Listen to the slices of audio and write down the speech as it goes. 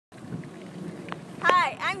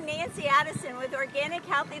Hi, I'm Nancy-Addison with Organic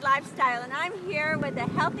Healthy Lifestyle, and I'm here with a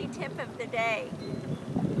healthy tip of the day.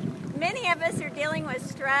 Many of us are dealing with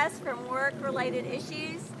stress from work-related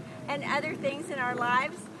issues and other things in our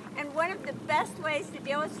lives, and one of the best ways to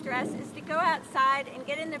deal with stress is to go outside and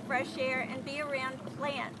get in the fresh air and be around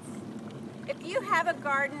plants. If you have a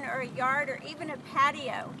garden or a yard or even a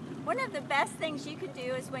patio, one of the best things you can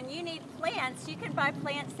do is when you need plants, you can buy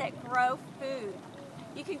plants that grow food.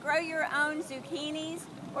 You can grow your own zucchinis,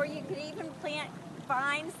 or you could even plant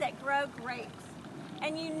vines that grow grapes.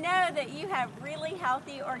 And you know that you have really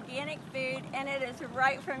healthy organic food, and it is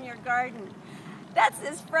right from your garden. That's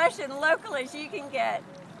as fresh and local as you can get.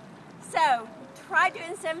 So try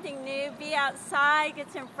doing something new, be outside,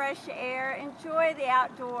 get some fresh air, enjoy the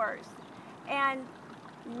outdoors, and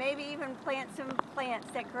maybe even plant some plants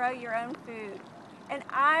that grow your own food. And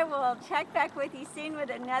I will check back with you soon with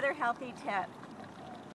another healthy tip.